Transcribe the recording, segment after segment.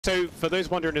So for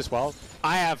those wondering as well,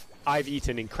 I've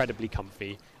eaten incredibly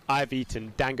comfy. I've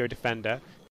eaten Dango Defender,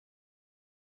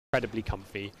 incredibly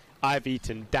comfy. I've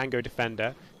eaten Dango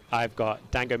Defender. I've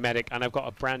got Dango Medic, and I've got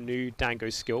a brand new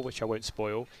Dango skill, which I won't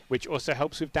spoil, which also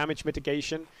helps with damage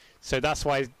mitigation. So that's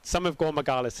why some of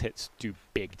Gormagala's hits do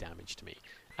big damage to me.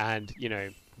 And, you know,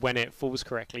 when it falls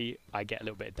correctly, I get a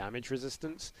little bit of damage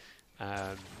resistance.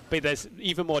 But there's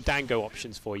even more Dango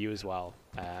options for you as well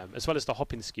as the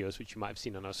hopping skills, which you might have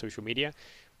seen on our social media,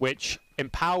 which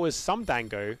empowers some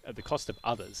Dango at the cost of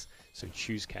others. So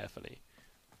choose carefully.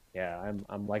 Yeah,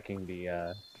 I'm liking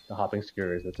the hopping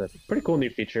skewers. It's a pretty cool new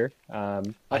feature.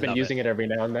 I've been using it every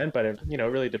now and then, but it, you know,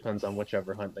 it really depends on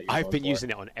whichever hunt that you're I've been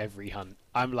using it on every hunt.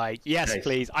 I'm like, yes, nice.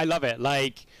 Please. I love it.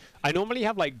 Like, I normally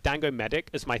have like Dango Medic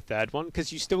as my third one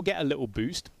because you still get a little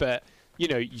boost, but you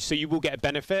know, so you will get a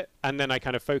benefit, and then I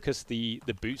kind of focus the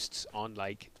boosts on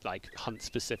like hunt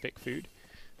specific food.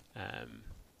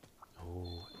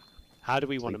 How do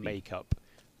we want to make up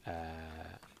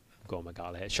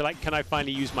Gormagala here? Can I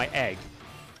finally use my egg?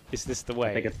 Is this the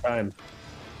way? I think it's time.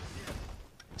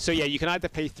 So yeah, you can either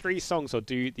play 3 songs or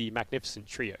do the Magnificent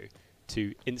Trio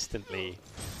to instantly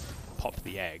pop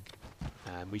the egg.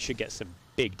 We should get some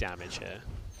big damage here.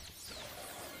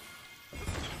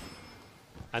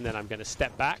 And then I'm going to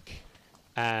step back,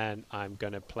 and I'm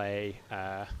going to play...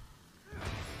 and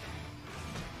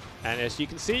as you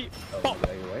can see, pop,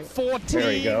 14,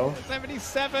 there you go.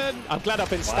 77. I'm glad I've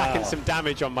been stacking some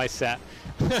damage on my set.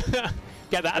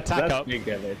 Get that attack up. Big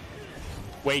damage.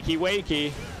 Wakey,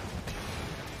 wakey.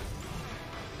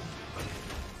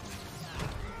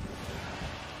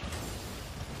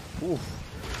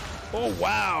 Oof. Oh,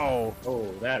 wow. Oh,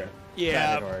 that.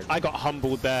 Yeah, I got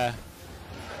humbled there.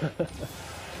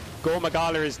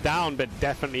 Gormagala is down, but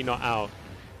definitely not out.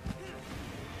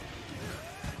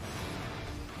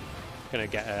 Gonna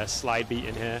get a slide beat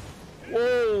in here.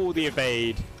 Oh, the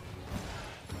evade.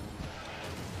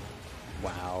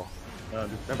 Wow. I'm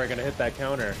just never gonna hit that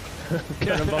counter.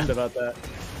 Kind of bummed about that.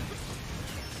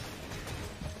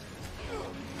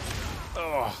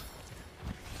 Oh.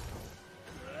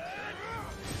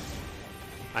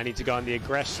 I need to go on the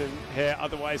aggression here,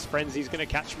 otherwise Frenzy's gonna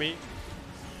catch me.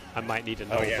 I might need a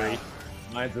null breed.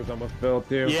 Mine's is almost filled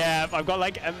too. Yeah, I've got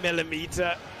like a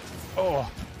millimeter.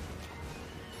 Oh.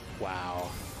 Wow.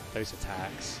 Those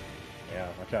attacks. Yeah,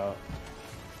 watch out.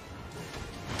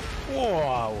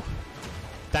 Whoa.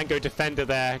 Dango Defender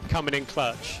there, coming in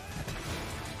clutch.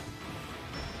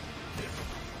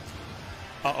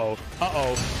 Uh-oh.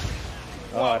 Uh-oh.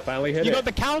 Oh, I finally hit it. You got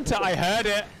the counter. I heard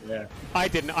it. Yeah. I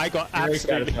didn't. I got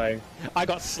absolutely... I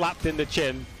got slapped in the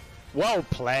chin. Well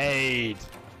played.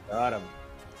 Got him.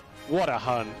 What a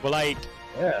hunt. Well, like...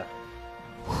 Yeah.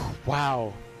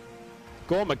 Wow.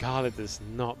 Gormagala does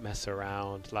not mess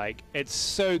around. Like, it's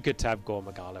so good to have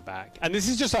Gormagala back. And this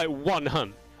is just like one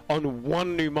hunt on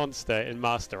one new monster in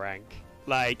Master Rank.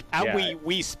 Like, and yeah.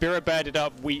 we Spirit Birded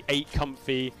up, we ate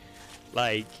comfy.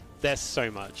 Like, there's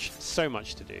so much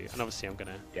to do. And obviously I'm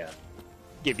gonna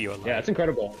give you a like. Yeah, it's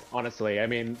incredible, honestly. I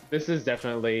mean, this is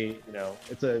definitely, you know,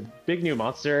 it's a big new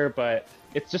monster, but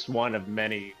it's just one of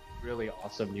many really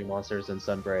awesome new monsters in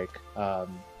Sunbreak.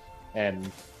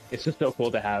 And it's just so cool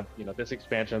to have, you know, this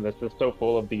expansion that's just so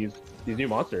full of these new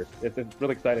monsters. It's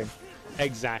really exciting.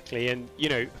 Exactly, and you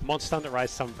know, Monster Hunter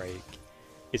Rise Sunbreak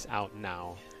is out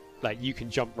now. Like, you can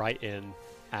jump right in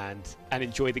and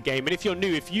enjoy the game. And if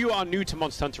you are new to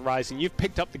Monster Hunter Rise and you've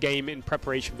picked up the game in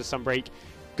preparation for Sunbreak,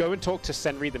 go and talk to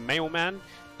Senri the mailman.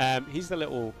 He's the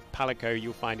little palico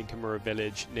you'll find in Kimura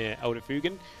Village near Elder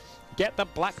Fugen. Get the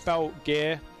black belt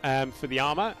gear for the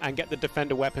armor and get the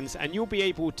defender weapons, and you'll be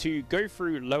able to go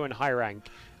through low and high rank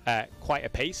quite a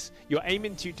pace. You're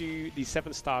aiming to do the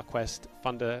 7-star quest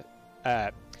Thunder,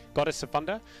 Goddess of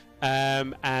Thunder,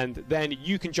 and then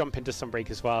you can jump into Sunbreak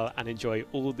as well and enjoy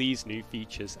all these new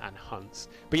features and hunts.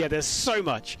 But yeah, there's so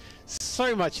much in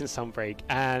Sunbreak,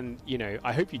 and you know,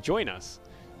 I hope you join us.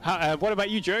 What about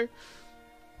you, Joe?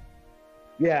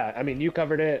 Yeah, I mean, you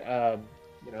covered it.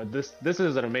 You know, this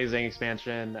is an amazing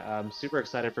expansion. I'm super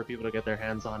excited for people to get their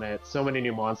hands on it. So many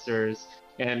new monsters,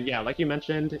 and yeah, like you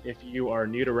mentioned, if you are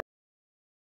new to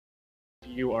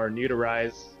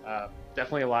Rise,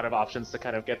 definitely a lot of options to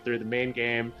kind of get through the main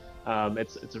game.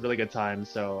 It's a really good time.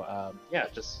 So yeah,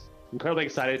 just incredibly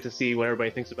excited to see what everybody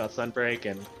thinks about Sunbreak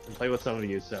and play with some of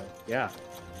you. So yeah,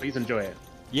 please enjoy it.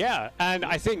 Yeah, and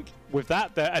I think with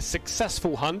that, a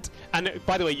successful hunt. And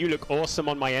by the way, you look awesome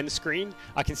on my end screen.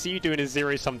 I can see you doing a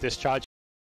 0-sum discharge.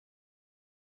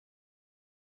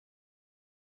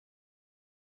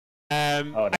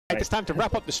 Nice. It's time to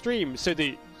wrap up the stream so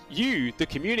that you, the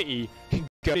community, can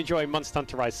go enjoy Monster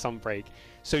Hunter Rise Sunbreak.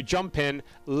 So jump in,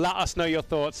 let us know your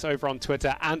thoughts over on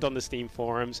Twitter and on the Steam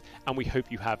forums, and we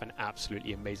hope you have an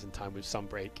absolutely amazing time with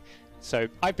Sunbreak. So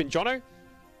I've been Jono.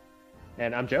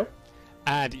 And I'm Joe.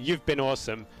 And you've been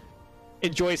awesome.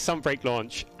 Enjoy Sunbreak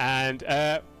launch, and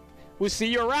we'll see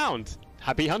you around.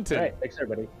 Happy hunting. All right, thanks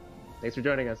everybody. Thanks for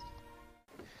joining us.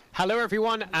 Hello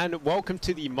everyone, and welcome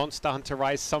to the Monster Hunter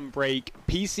Rise Sunbreak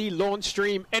PC launch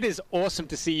stream. It is awesome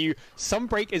to see you.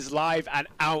 Sunbreak is live and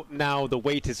out now. The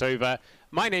wait is over.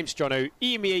 My name's Jono,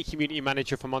 EMEA Community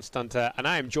Manager for Monster Hunter, and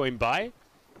I am joined by...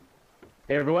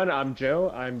 Hey everyone, I'm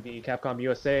Joe. I'm the Capcom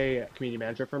USA Community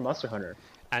Manager for Monster Hunter.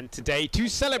 And today, to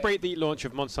celebrate the launch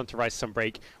of Monster Hunter Rise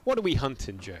Sunbreak, what are we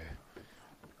hunting, Joe?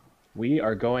 We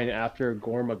are going after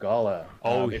Gormagala.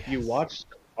 Yes. If you watched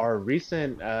our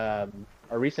recent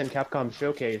Capcom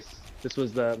showcase, this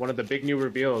was one of the big new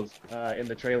reveals in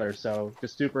the trailer, so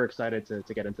just super excited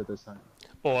to get into this time.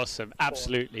 Awesome,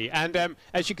 absolutely. And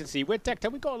as you can see, we're decked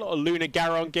out. We've got a lot of Lunar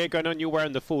Garon gear going on. You're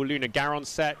wearing the full Lunar Garon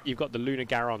set. You've got the Lunar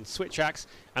Garon switch axe,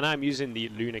 and I'm using the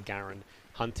Lunar Garon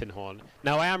hunting horn.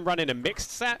 Now, I am running a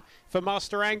mixed set for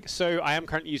Master Rank, so I am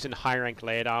currently using high rank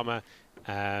layered armor.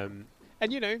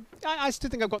 And you know, I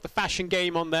still think I've got the fashion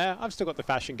game on there. I've still got the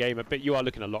fashion game, but you are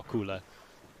looking a lot cooler.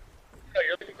 Oh,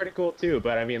 you're looking pretty cool too,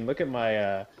 but I mean, look at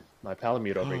my my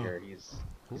Palamute over here. He's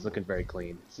looking very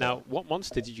clean. So. Now, what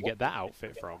monster did you get that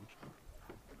outfit from?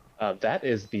 That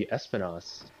is the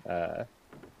Espinos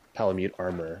Palamute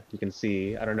armor. You can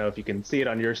see, I don't know if you can see it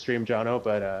on your stream, Jono,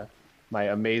 but my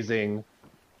amazing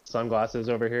sunglasses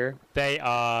over here. They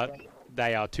are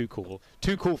too cool.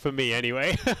 Too cool for me,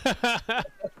 anyway.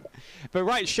 But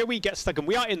right, shall we get stuck in?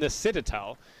 We are in the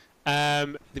Citadel.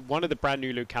 One of the brand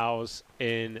new locales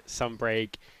in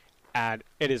Sunbreak, and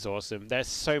it is awesome. There's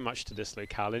so much to this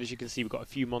locale, and as you can see, we've got a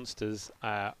few monsters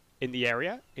in the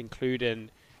area,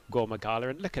 including Gormagala,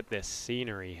 and look at this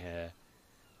scenery here.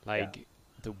 Like,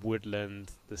 the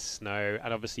woodland, the snow,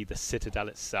 and obviously the Citadel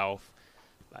itself.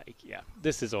 Like, yeah,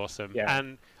 this is awesome. Yeah.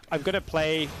 And I'm going to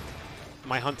play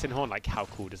my hunting horn. Like, how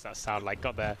cool does that sound? Like,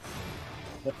 got the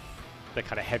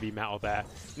kind of heavy metal there.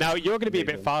 Now, you're going to be a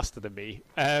bit faster than me,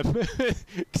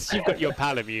 because you've got your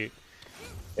Palamute.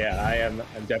 Yeah,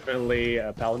 I'm definitely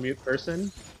a Palamute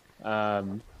person.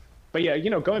 But yeah, you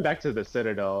know, going back to the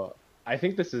Citadel, I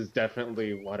think this is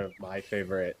definitely one of my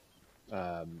favorite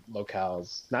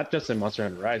locales, not just in Monster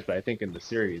Hunter Rise, but I think in the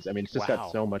series. I mean, it's just got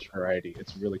so much variety.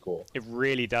 It's really cool. It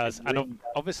really does. And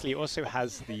obviously it also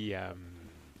has the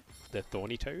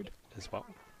Thorny Toad as well,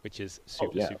 which is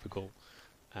super cool.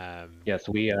 Yes,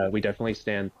 we definitely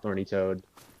stand Thorny Toad,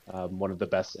 one of the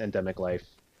best endemic life.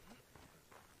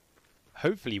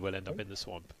 Hopefully we'll end up in the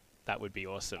swamp. That would be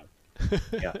awesome.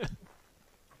 Yeah.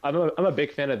 I'm a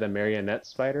big fan of the marionette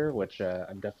spider, which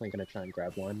I'm definitely going to try and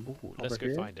grab one. Ooh, let's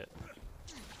go find it.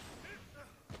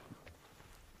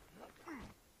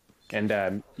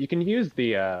 And you can use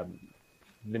the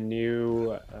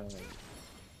new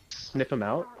sniff 'em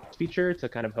out feature to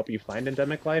kind of help you find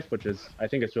endemic life, which is, I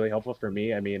think it's really helpful for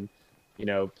me. I mean, you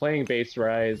know, playing base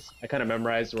Rise, I kind of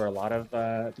memorized where a lot of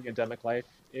the endemic life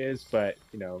is, but,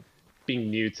 you know, being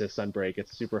new to Sunbreak,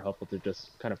 it's super helpful to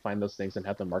just kind of find those things and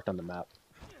have them marked on the map.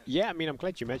 Yeah, I mean, I'm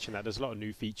glad you mentioned that. There's a lot of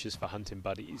new features for hunting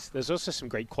buddies. There's also some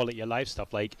great quality of life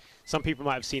stuff. Like, some people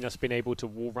might have seen us being able to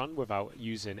wall run without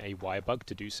using a wire bug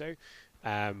to do so,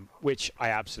 which I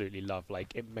absolutely love.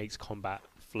 Like, it makes combat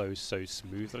flow so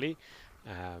smoothly.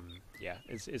 Yeah,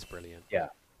 it's brilliant. Yeah,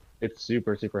 it's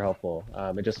super helpful.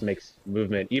 It just makes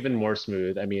movement even more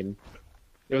smooth. I mean,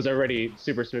 it was already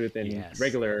super smooth in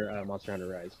regular Monster Hunter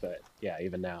Rise, but yeah,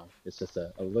 even now it's just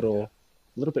a little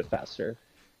bit faster.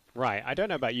 Right, I don't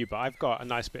know about you, but I've got a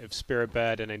nice bit of Spirit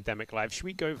Bird and Endemic Life. Should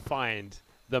we go find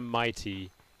the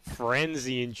mighty,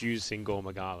 frenzy-inducing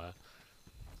Gormagala?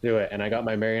 Do it, and I got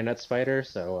my marionette spider,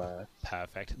 so...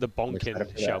 Perfect. The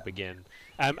bonking shall begin.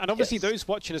 And obviously those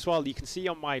watching as well, you can see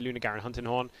on my Lunar Garon hunting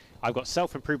horn, I've got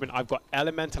self-improvement, I've got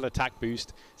elemental attack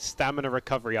boost, stamina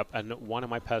recovery up, and one of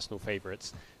my personal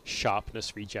favorites,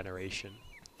 sharpness regeneration.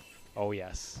 Oh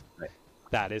yes. Right.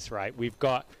 That is right. We've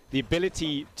got the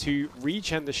ability to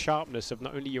regen the sharpness of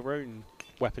not only your own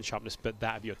weapon sharpness, but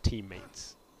that of your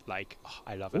teammates. Like, oh,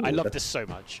 I love it. I love this so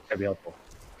much. That'd be helpful.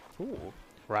 Ooh.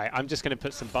 Right, I'm just going to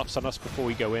put some buffs on us before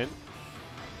we go in.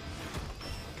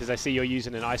 Because I see you're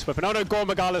using an ice weapon. Oh no,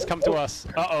 Gormagala's come to us.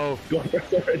 Uh-oh.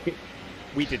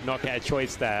 We did not get a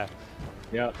choice there.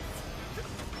 Yep.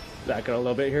 Back it a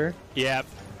little bit here. Yep.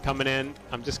 Coming in.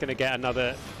 I'm just going to get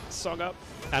another song up.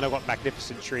 And I've got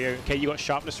Magnificent Trio. Okay, you got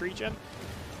Sharpness Regen?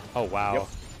 Oh, wow. Yep.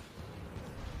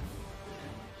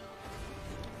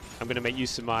 I'm going to make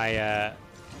use of my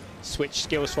switch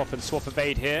skill swap and swap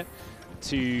evade here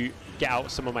to get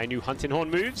out some of my new hunting horn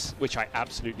moves, which I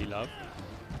absolutely love.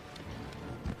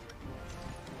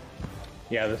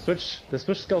 Yeah, the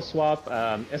switch skill swap,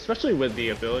 especially with the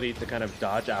ability to kind of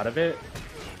dodge out of it,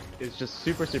 is just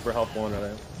super helpful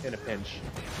in a pinch.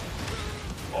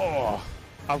 Oh,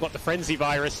 I've got the frenzy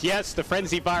virus. Yes, the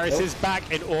frenzy virus is back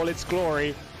in all its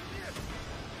glory.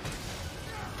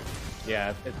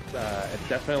 Yeah, it's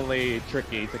definitely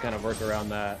tricky to kind of work around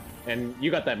that. And you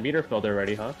got that meter filled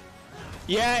already, huh?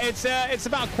 Yeah, it's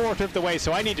about a quarter of the way,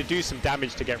 so I need to do some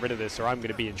damage to get rid of this, or I'm going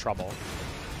to be in trouble.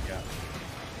 Yeah.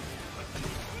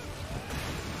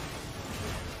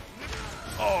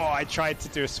 Oh, I tried to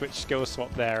do a switch skill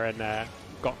swap there and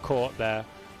got caught there.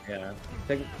 Yeah,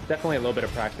 definitely a little bit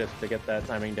of practice to get that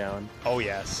timing down. Oh,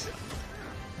 yes.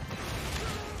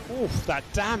 Oof, that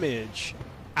damage.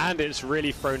 And it's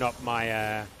really thrown up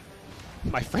my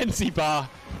my frenzy bar.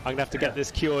 I'm going to have to get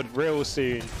this cured real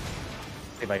soon. See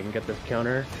if I can get this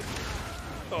counter.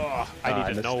 Oh, I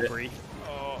need a Nulberry.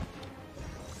 Oh.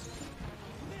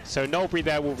 So Nulberry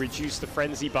there will reduce the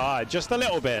frenzy bar just a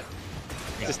little bit.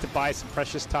 Yeah. Just to buy some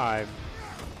precious time.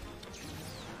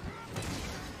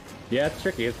 Yeah, it's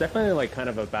tricky. It's definitely like kind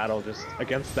of a battle just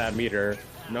against that meter,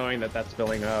 knowing that that's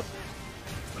filling up.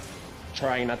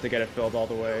 Trying not to get it filled all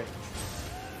the way.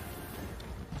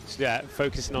 So yeah,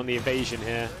 focusing on the evasion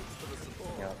here.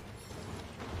 Yeah.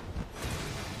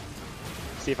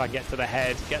 See if I can get to the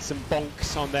head, get some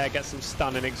bonks on there, get some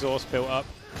stun and exhaust built up.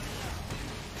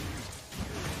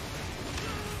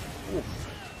 Oof.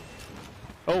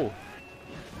 Oh.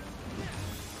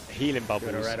 Healing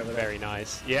bubbles, right very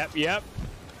nice. Yep.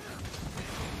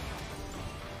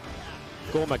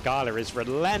 Gormagala is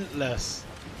relentless.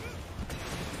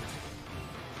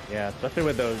 Yeah, especially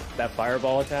with that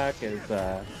fireball attack is,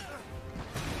 I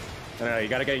don't know, you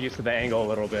gotta get used to the angle a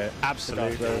little bit.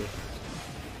 Absolutely.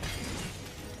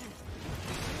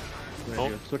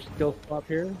 Oh. Switch skill swap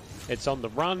here. It's on the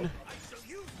run.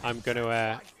 I'm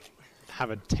gonna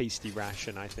have a tasty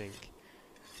ration, I think.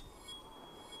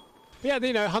 But yeah,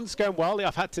 you know, hunt's going well.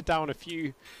 I've had to down a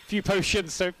few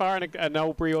potions so far and an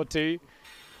Nulberry or two.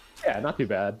 Yeah, not too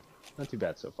bad. Not too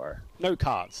bad so far. No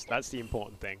cards. That's the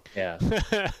important thing. Yeah.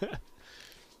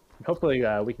 Hopefully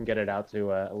we can get it out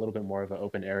to a little bit more of an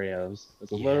open area.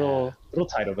 It's a little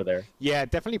tight over there. Yeah,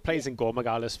 definitely plays in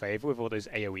Gormagala's favor with all those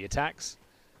AoE attacks.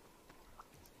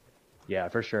 Yeah,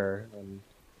 for sure.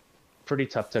 Pretty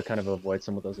tough to kind of avoid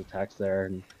some of those attacks there.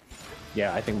 And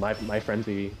yeah, I think my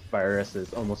frenzy virus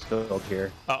is almost filled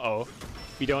here. Uh-oh.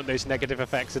 We don't want those negative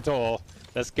effects at all.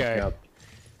 Let's go. Yep.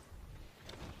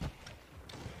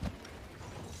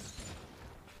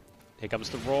 Here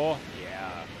comes the roar.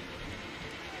 Yeah.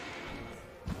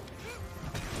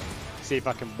 See if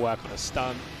I can work on a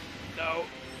stun. No.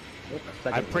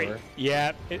 I'm pretty.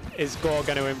 Yeah. Is Gore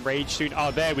going to enrage soon? Oh,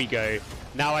 there we go.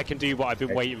 Now I can do what I've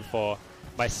been waiting for.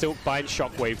 My Silkbind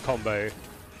Shockwave combo.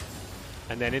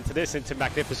 And then into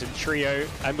Magnificent Trio.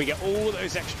 And we get all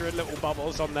those extra little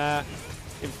bubbles on there.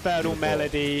 Infernal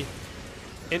Melody.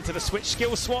 Into the switch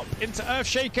skill swap. Into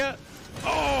Earthshaker.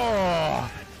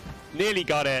 Oh! Nearly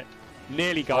got it.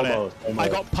 Nearly got it. I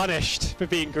got punished for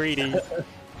being greedy.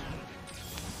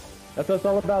 That's what it's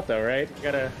all about, though, right? You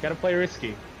gotta play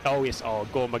risky. Oh yes. Oh,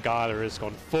 Gormagala has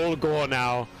gone full gore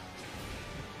now.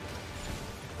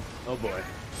 Oh boy.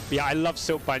 But yeah, I love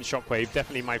Silkbind Shockwave.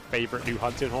 Definitely my favorite new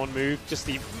Hunting Horn move. Just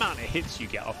the amount of hits you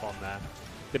get off on there.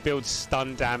 The build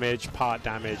stun damage, part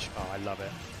damage. Oh, I love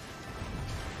it.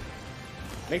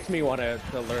 Makes me want to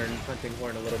learn Hunting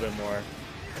Horn a little bit more.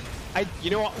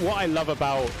 You know what I love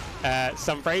about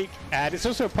Sunbreak, and it's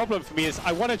also a problem for me, is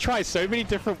I want to try so many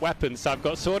different weapons. So I've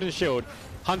got Sword and Shield,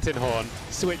 Hunting Horn,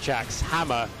 Switch Axe,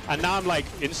 Hammer, and now I'm like,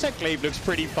 Insect Glaive looks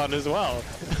pretty fun as well.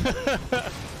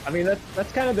 I mean,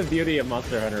 that's kind of the beauty of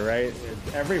Monster Hunter, right?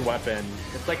 Every weapon,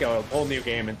 it's like a whole new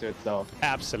game into itself.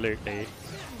 Absolutely.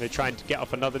 They're trying to get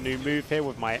off another new move here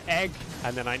with my egg,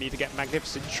 and then I need to get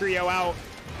Magnificent Trio out.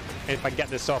 And if I can get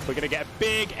this off, we're going to get a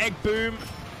big egg boom.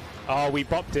 Oh, we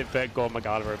bopped it, but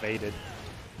Gormagala evaded.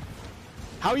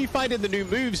 How are you finding the new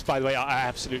moves, by the way? I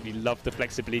absolutely love the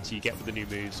flexibility you get with the new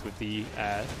moves with the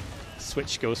switch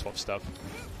skill swap stuff.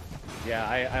 Yeah,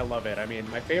 I love it. I mean,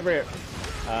 my favorite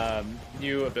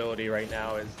new ability right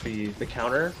now is the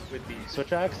counter with the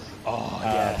Switch Axe. Oh,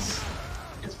 yes.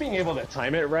 Just being able to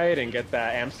time it right and get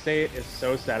that amp state is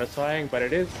so satisfying, but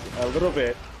it is a little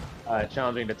bit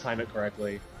challenging to time it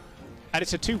correctly. And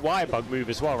it's a 2-wire bug move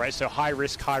as well, right? So high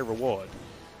risk, high reward.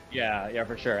 Yeah,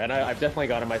 for sure. And I've definitely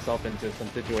gotten myself into some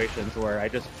situations where I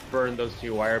just burn those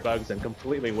 2 wire bugs and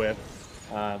completely whiff.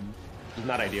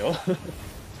 Not ideal.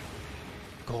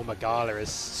 Gormagala is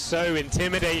so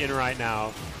intimidating right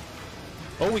now.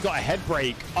 Oh, we got a head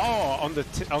break. Oh, on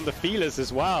the feelers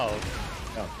as well.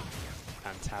 Oh.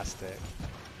 Fantastic.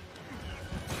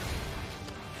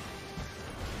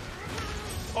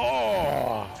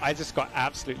 Oh, I just got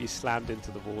absolutely slammed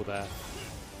into the wall there.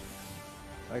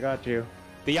 I got you.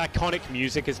 The iconic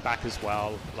music is back as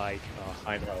well. Like, oh.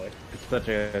 I know it. It's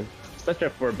such a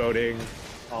foreboding,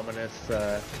 ominous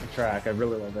track. I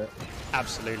really love it.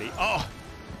 Absolutely. Oh,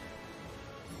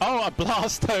 a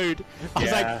blast toad. I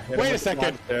was like, wait a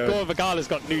second. Gormagala's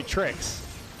got new tricks.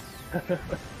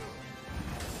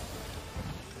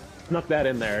 Snuck that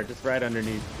in there, just right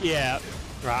underneath. Yeah.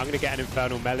 Right, I'm gonna get an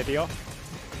infernal melody off.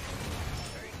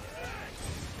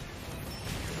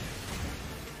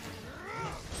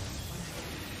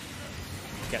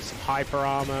 Get some hyper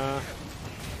armor.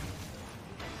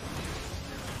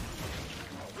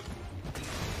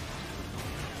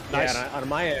 Nice. Yeah, and on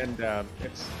my end,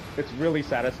 it's really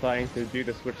satisfying to do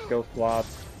the switch skill swap.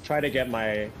 Try to get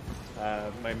my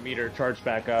my meter charged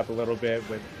back up a little bit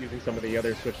with using some of the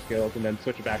other switch skills, and then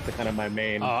switch back to kind of my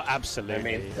main. Oh, absolutely.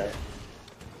 My main set.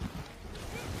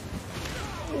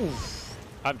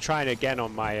 I'm trying again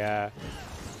on my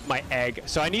my egg.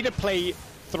 So I need to play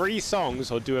 3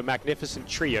 songs or do a magnificent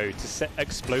trio to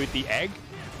explode the egg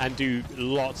and do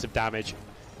lots of damage.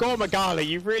 Gormagala,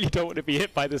 you really don't want to be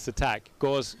hit by this attack.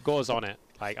 Gore's on it.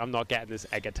 Like, I'm not getting this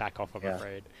egg attack off, I'm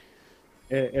afraid.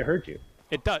 It hurt you.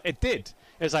 It did.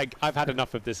 It's like, I've had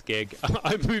enough of this gig.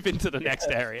 I move into the next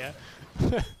area.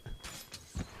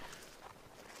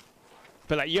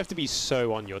 But like, you have to be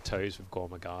so on your toes with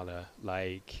Gormagala.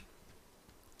 Like,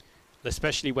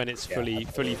 especially when it's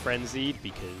fully frenzied,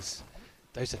 because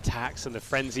those attacks and the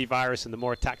frenzy virus and the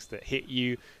more attacks that hit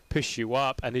you push you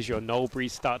up, and as your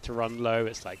Nulberries start to run low,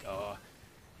 it's like, oh.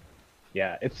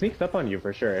 Yeah, it sneaks up on you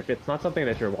for sure. If it's not something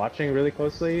that you're watching really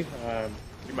closely,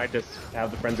 you might just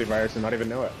have the frenzy virus and not even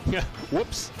know it. Yeah.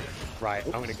 Whoops. Right,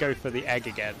 I'm gonna go for the egg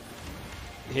again.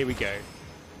 Here we go.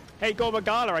 Hey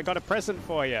Gormagala, I got a present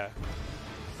for you.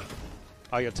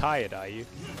 Oh, you're tired, are you?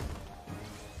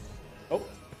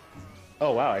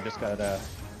 Oh wow, I just got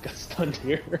stunned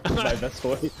here. My best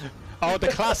boy. Oh, the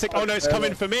classic. Oh no, it's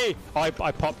coming for me. Oh,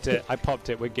 I popped it. I popped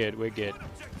it. We're good. We're good.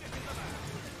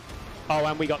 Oh,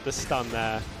 and we got the stun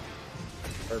there.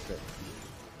 Perfect.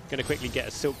 Gonna quickly get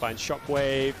a Silkbind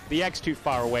Shockwave. The egg's too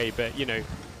far away, but you know,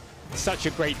 such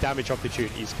a great damage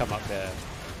opportunities come up there.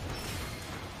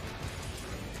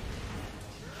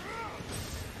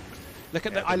 Look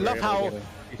at that.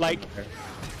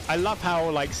 I love how,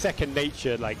 like, second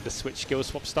nature, like, the switch skill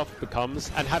swap stuff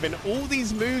becomes, and having all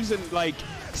these moves and, like,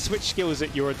 switch skills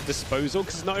at your disposal,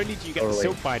 because not only do you get the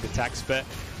Silkbind attacks, but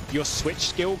your switch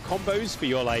skill combos for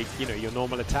your, like, you know, your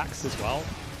normal attacks as well.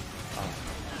 Oh,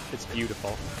 it's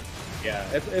beautiful. Yeah,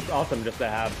 it's awesome just to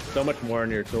have so much more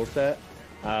in your tool set.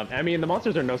 I mean, the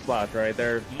monsters are no slouch, right?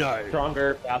 They're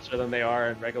stronger, faster than they are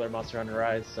in regular Monster Hunter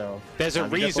Rise, so... There's a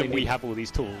reason we have all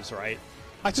these tools, right?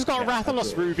 I just got a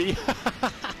Rathalos Ruby.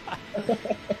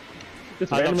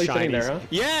 Just randomly sitting there, huh?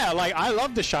 Yeah, like, I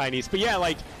love the shinies, but yeah,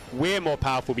 like, we're more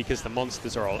powerful because the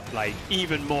monsters are all, like,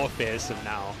 even more fearsome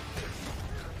now.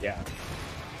 Yeah.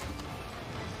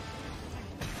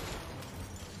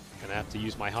 Gonna have to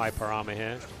use my hyper armor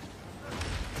here.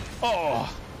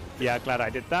 Oh! Yeah, glad I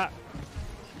did that.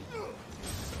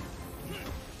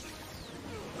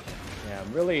 Yeah,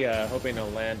 I'm really hoping to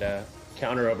land a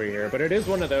counter over here, but it is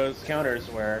one of those counters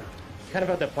where you kind of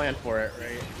have to plan for it,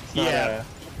 right? It's not,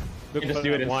 you just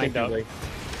do it instinctively.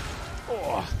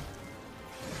 Oh.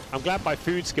 I'm glad my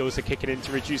food skills are kicking in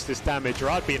to reduce this damage, or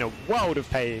I'd be in a world of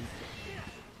pain.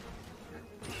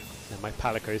 And my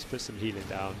Palico's put some healing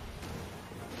down.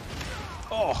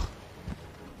 Oh!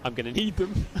 I'm gonna need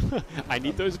them. I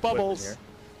need those bubbles.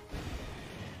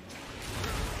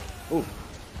 Ooh.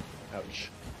 Ouch.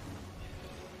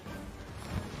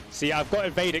 See, I've got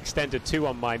Evade Extender 2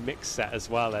 on my mix set as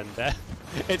well, and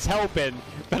it's helping,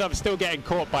 but I'm still getting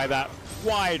caught by that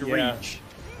wide reach.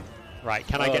 Right,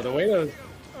 can I get... the way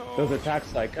those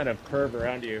attacks, like, kind of curve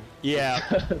around you. Yeah.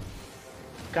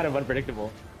 Kind of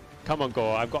unpredictable. Come on,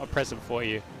 Gore, I've got a present for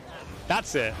you.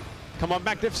 That's it. Come on,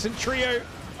 Magnificent Trio.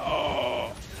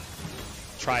 Oh.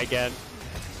 Try again.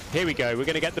 Here we go. We're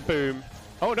going to get the boom.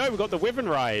 Oh, no, we've got the Wyvern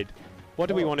Ride. What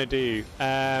do we want to do?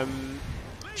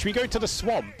 Should we go to the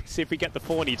swamp, see if we get the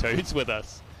Fawny Toads with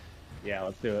us? Yeah,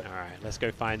 let's do it. All right, let's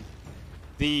go find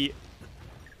the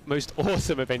most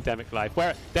awesome of Endemic Life.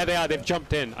 Where there they are. They've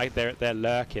jumped in. They're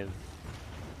lurking.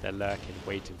 They're lurking,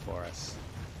 waiting for us.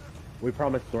 We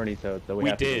promised Thorny Toads, so we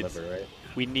have to deliver, right?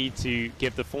 We need to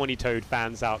give the Fawny Toad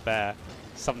fans out there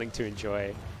something to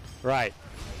enjoy. Right.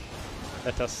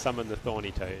 Let us summon the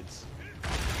thorny toads.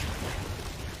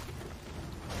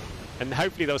 And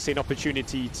hopefully they'll see an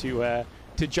opportunity to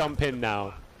jump in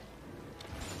now.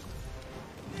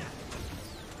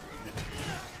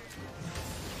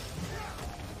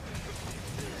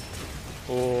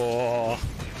 Oh.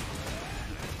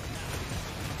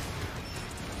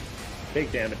 Big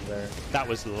damage there. That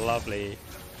was lovely.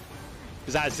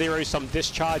 Is that a zero-sum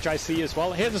discharge I see as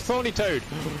well? Here's a thorny toad.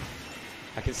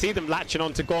 I can see them latching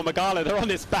onto Gormagala. They're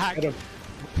on its back. Get him.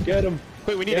 Get him.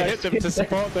 Wait, we need to hit them to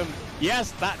support them.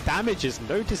 Yes, that damage is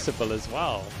noticeable as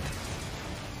well.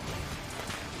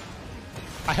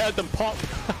 I heard them pop.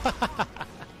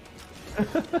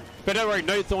 But don't worry,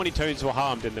 no thorny toads were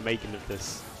harmed in the making of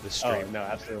this stream. Oh, no,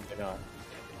 absolutely not.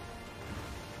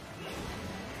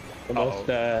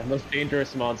 The most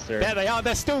dangerous monster. There they are.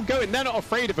 They're still going. They're not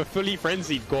afraid of a fully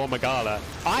frenzied Gormagala.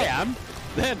 I am.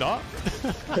 They're not.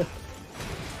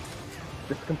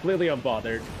 Just completely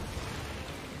unbothered.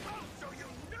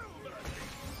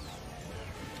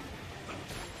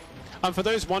 And for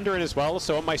those wondering as well,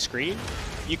 so on my screen,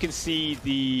 you can see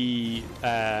the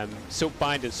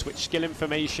Silkbind and switch skill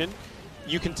information.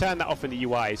 You can turn that off in the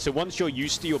UI. So once you're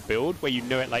used to your build, where you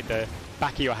know it like the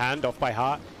back of your hand off by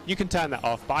heart, you can turn that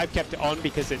off. But I've kept it on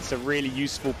because it's a really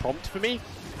useful prompt for me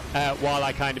while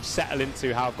I kind of settle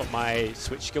into how I've got my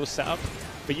switch skills set up.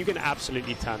 But you can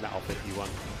absolutely turn that off if you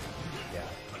want. Yeah,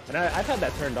 and I've had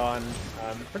that turned on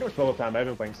pretty much the whole time I've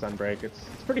been playing Sunbreak. It's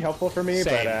pretty helpful for me,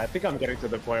 Same. but I think I'm getting to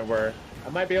the point where I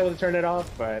might be able to turn it off,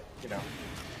 but, you know,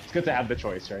 it's good to have the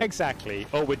choice, right? Exactly.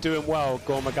 Oh, we're doing well.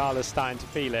 Gormagala's starting to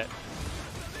feel it.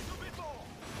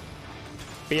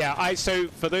 But yeah, so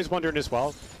for those wondering as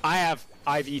well, I've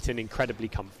eaten incredibly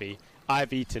comfy.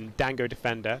 I've eaten Dango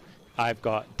Defender, I've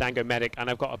got Dango Medic, and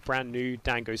I've got a brand new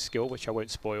Dango skill, which I won't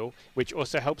spoil, which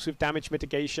also helps with damage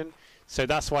mitigation. So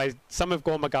that's why some of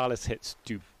Gormagala's hits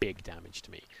do big damage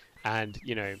to me. And,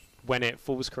 you know, when it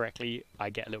falls correctly, I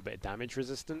get a little bit of damage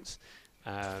resistance.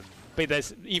 But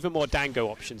there's even more Dango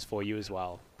options for you as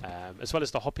well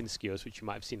as the hopping skills, which you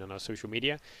might have seen on our social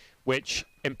media, which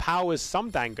empowers some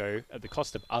Dango at the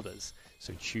cost of others.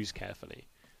 So choose carefully.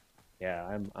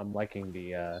 Yeah, I'm liking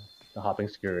the hopping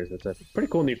skewers. It's a pretty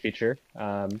cool new feature.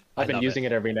 I've been using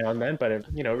it every now and then, but it,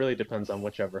 you know, really depends on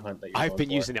whichever hunt that you're I've been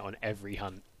for. using it on every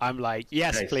hunt. I'm like,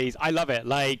 yes, Nice. please. I love it.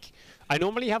 Like, I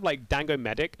normally have like Dango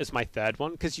Medic as my third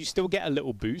one because you still get a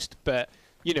little boost, but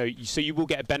you know, so you will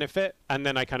get a benefit, and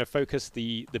then I kind of focus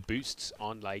the boosts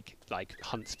on like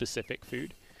hunt specific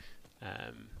food.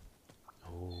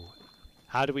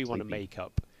 How do we want to make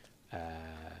up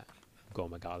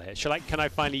Gormagala here? Can I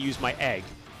finally use my egg?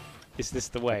 Is this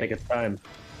the way? I think it's time.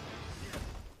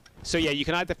 So yeah, you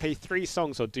can either play 3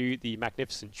 songs or do the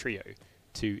Magnificent Trio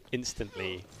to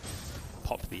instantly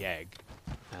pop the egg.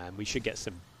 We should get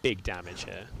some big damage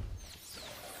here.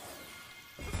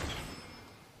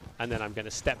 And then I'm going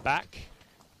to step back,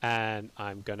 and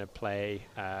I'm going to play...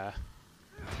 and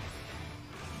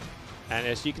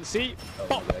as you can see,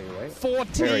 pop,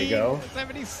 14, there we go.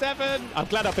 77. I'm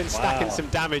glad I've been stacking some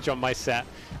damage on my set.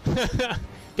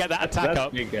 Get that attack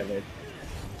up. Big damage.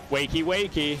 Wakey,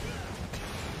 wakey.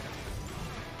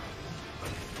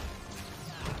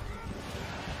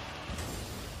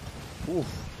 Oof.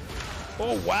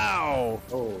 Oh, wow.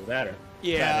 Oh, that.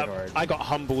 Yeah, I got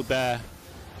humbled there.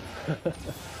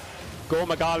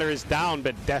 Gormagala is down,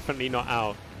 but definitely not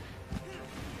out.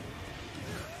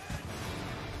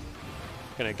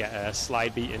 Gonna get a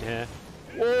slide beat in here.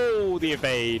 Whoa, the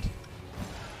evade.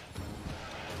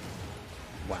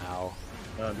 Wow.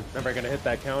 Never gonna hit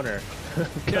that counter.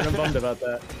 Kind of bummed about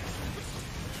that.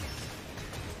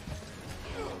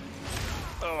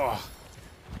 Oh.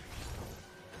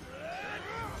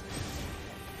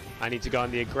 I need to go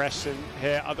on the aggression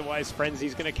here, otherwise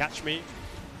Frenzy's gonna catch me.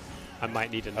 I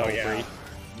might need a null free.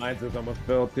 Mine's is almost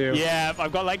filled too. Yeah,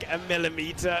 I've got like a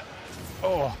millimeter.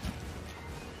 Oh.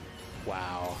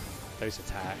 Wow. Those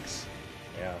attacks.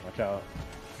 Yeah, watch out.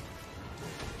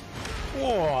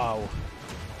 Whoa.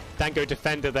 Dango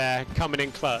Defender there, coming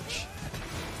in clutch.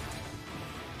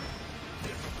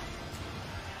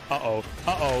 Uh-oh.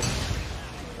 Uh-oh.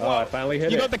 Oh, I finally hit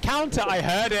it. You got the counter, I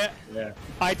heard it. Yeah.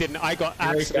 I didn't. I got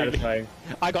Very absolutely... satisfying.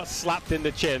 I got slapped in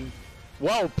the chin.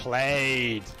 Well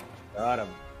played. Got him.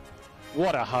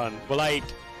 What a hunt. Well, like...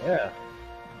 Yeah.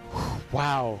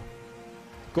 Wow.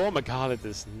 Gormagala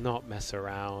does not mess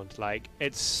around. Like,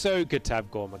 it's so good to have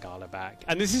Gormagala back.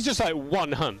 And this is just like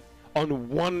one hunt on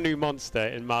one new monster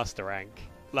in Master Rank.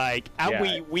 Like, and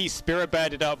Yeah. we Spirit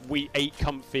Birded up, we ate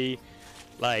comfy.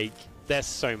 Like, there's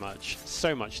so much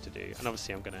to do. And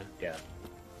obviously I'm gonna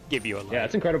give you a like. Yeah,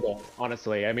 it's incredible,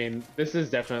 honestly. I mean, this is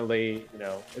definitely,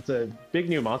 it's a big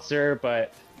new monster,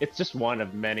 but it's just one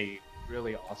of many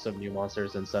really awesome new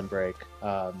monsters in Sunbreak.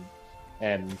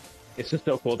 And it's just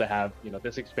so cool to have,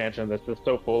 this expansion that's just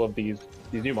so full of these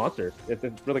new monsters. It's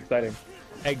really exciting.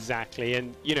 Exactly,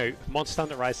 and Monster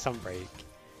Hunter Rise Sunbreak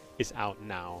is out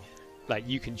now. Like,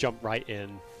 you can jump right in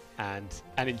and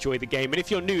enjoy the game. And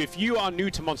if you are new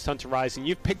to Monster Hunter Rise and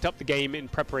you've picked up the game in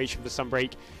preparation for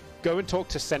Sunbreak, go and talk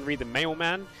to Senri the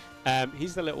mailman.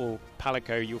 He's the little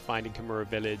palico you'll find in Kimura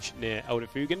Village near Elder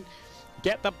Fugen.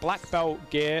 Get the black belt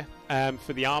gear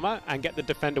for the armor and get the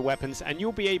defender weapons, and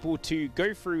you'll be able to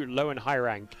go through low and high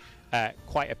rank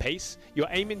quite a pace. You're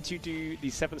aiming to do the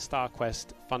 7-star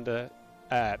quest Thunder,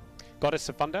 Goddess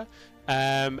of Thunder,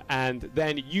 and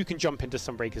then you can jump into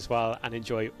Sunbreak as well and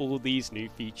enjoy all these new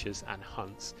features and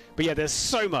hunts. But yeah, there's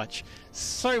so much in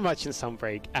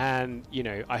Sunbreak, and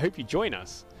I hope you join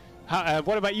us.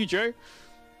 What about you, Joe?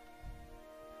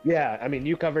 Yeah, I mean,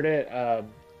 you covered it.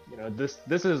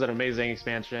 This is an amazing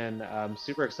expansion. I'm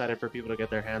super excited for people to get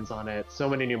their hands on it. So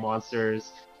many new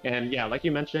monsters. And yeah, like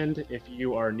you mentioned, if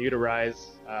you are new to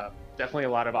Rise, definitely a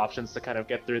lot of options to kind of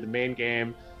get through the main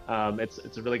game.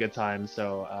 It's a really good time,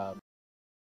 so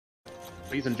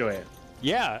please enjoy it.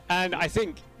 Yeah, and I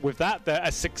think with that,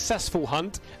 a successful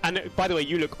hunt. And by the way,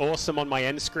 you look awesome on my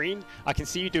end screen. I can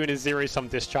see you doing a zero-sum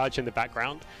discharge in the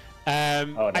background.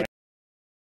 Nice.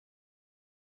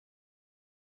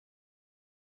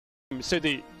 So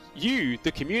the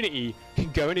community,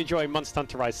 can go and enjoy Monster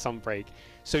Hunter Rise Sunbreak.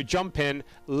 So jump in,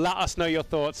 let us know your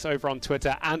thoughts over on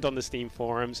Twitter and on the Steam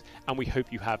forums, and we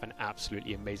hope you have an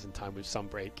absolutely amazing time with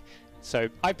Sunbreak. So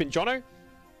I've been Jono.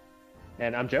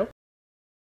 And I'm Joe.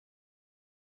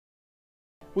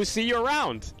 We'll see you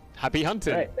around. Happy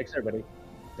hunting. All right, thanks everybody.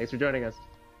 Thanks for joining us.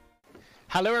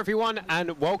 Hello everyone,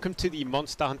 and welcome to the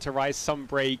Monster Hunter Rise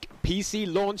Sunbreak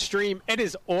PC launch stream. It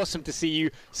is awesome to see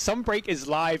you. Sunbreak is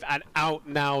live and out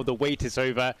now. The wait is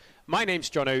over. My name's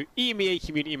Jono, EMEA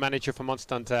Community Manager for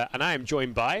Monster Hunter, and I am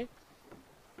joined by...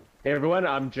 Hey everyone,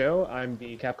 I'm Joe. I'm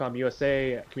the Capcom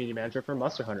USA Community Manager for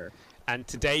Monster Hunter. And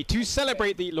today, to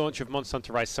celebrate the launch of Monster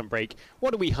Hunter Rise Sunbreak,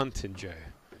 what are we hunting, Joe?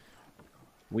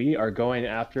 We are going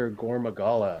after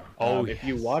Gormagala. Oh, If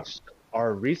you watched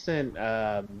our recent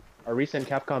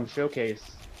Capcom showcase,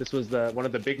 this was one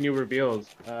of the big new reveals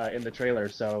in the trailer,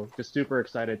 so just super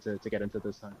excited to get into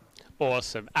this time.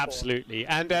 Awesome, absolutely.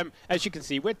 And as you can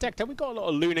see, we're decked out. We've got a lot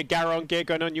of Lunar Garon gear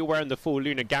going on. You're wearing the full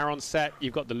Lunar Garon set.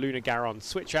 You've got the Lunar Garon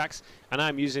switch axe, and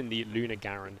I'm using the Lunar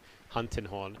Garon hunting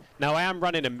horn. Now, I am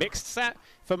running a mixed set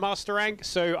for Master Rank,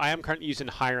 so I am currently using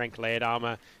high rank layered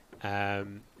armor.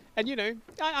 And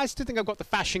I still think I've got the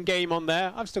fashion game on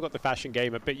there. I've still got the fashion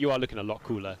game, but you are looking a lot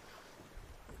cooler.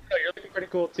 Oh, you're looking pretty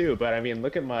cool too, but I mean,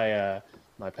 look at my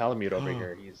my Palamute over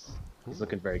here. He's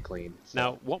looking very clean. So.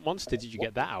 Now, what monster did you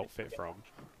get that outfit from?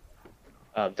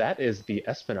 That is the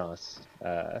Espinos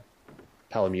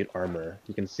Palamute armor.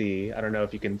 You can see, I don't know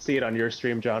if you can see it on your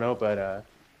stream, Jono, but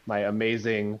my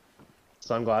amazing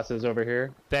sunglasses over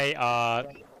here. They are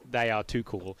too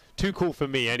cool. Too cool for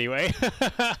me, anyway.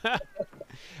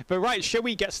 But right, shall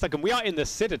we get stuck? And we are in the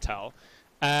Citadel.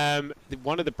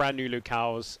 One of the brand new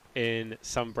locales in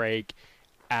Sunbreak,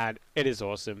 and it is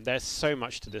awesome. There's so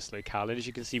much to this locale, and as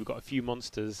you can see, we've got a few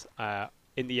monsters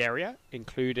in the area,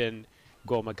 including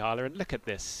Gormagala, and look at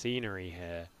this scenery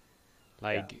here.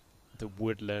 Like, the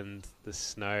woodland, the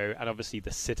snow, and obviously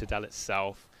the Citadel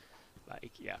itself.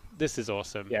 Like, yeah, this is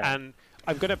awesome. Yeah. And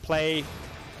I'm going to play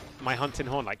my hunting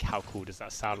horn. Like, how cool does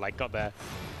that sound? Like, got the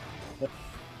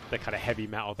kind of heavy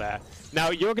metal there. Now,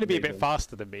 you're going to be a bit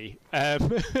faster than me,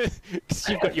 because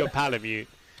you've got your Palamute.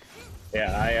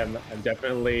 Yeah, I'm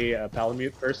definitely a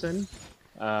Palamute person.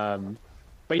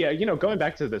 But yeah, going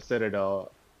back to the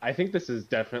Citadel, I think this is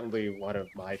definitely one of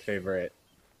my favorite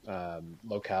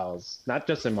locales, not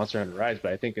just in Monster Hunter Rise,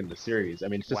 but I think in the series. I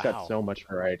mean, it's just got so much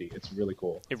variety. It's really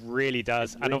cool. It really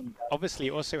does. And obviously,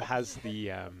 it also has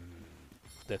the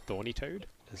Thorny Toad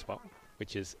as well,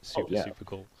 which is super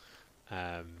cool.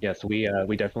 Yes, we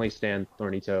definitely stand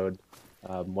Thorny Toad,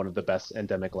 one of the best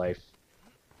endemic life.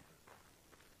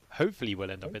 Hopefully we'll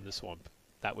end up in the swamp.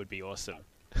 That would be awesome.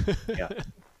 Yeah.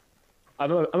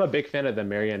 I'm a big fan of the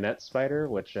marionette spider,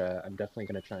 which I'm definitely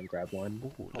going to try and grab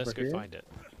one. Ooh, let's go find it.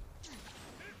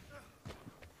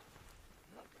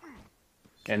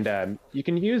 And you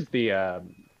can use the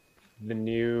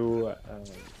new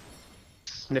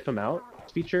sniff 'em out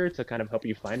feature to kind of help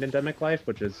you find endemic life,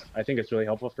 which I think is really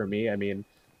helpful for me. I mean,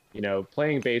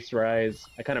 playing base Rise,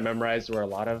 I kind of memorized where a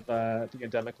lot of the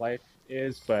endemic life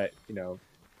is, but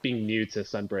being new to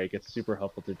Sunbreak, it's super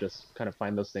helpful to just kind of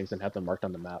find those things and have them marked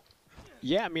on the map.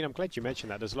 Yeah, I mean, I'm glad you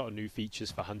mentioned that. There's a lot of new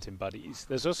features for hunting buddies.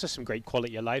 There's also some great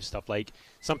quality of life stuff. Like,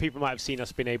 some people might have seen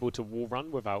us being able to wall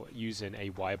run without using a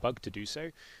wire bug to do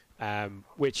so,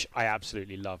 which I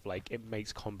absolutely love. Like, it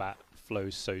makes combat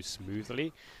flow so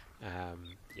smoothly.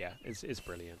 Yeah, it's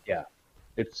brilliant. Yeah,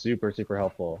 it's super, super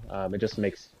helpful. It just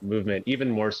makes movement even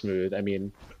more smooth. I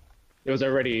mean, it was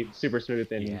already super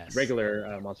smooth in Yes.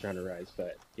 regular Monster Hunter Rise,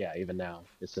 but yeah, even now,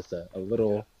 it's just a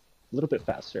little bit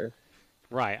faster.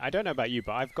 Right, I don't know about you,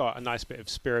 but I've got a nice bit of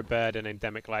Spirit Bird and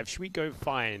Endemic Life. Should we go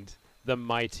find the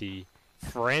mighty,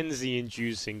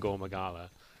 frenzy-inducing Gormagala?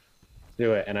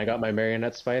 Do it. And I got my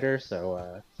Marionette Spider,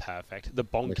 so... Perfect. The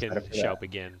excited bonking for shall that.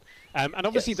 begin. And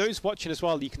obviously, Yes. those watching as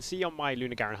well, you can see on my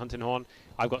Lunar Garen Hunting Horn,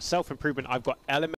 I've got self-improvement, I've got element.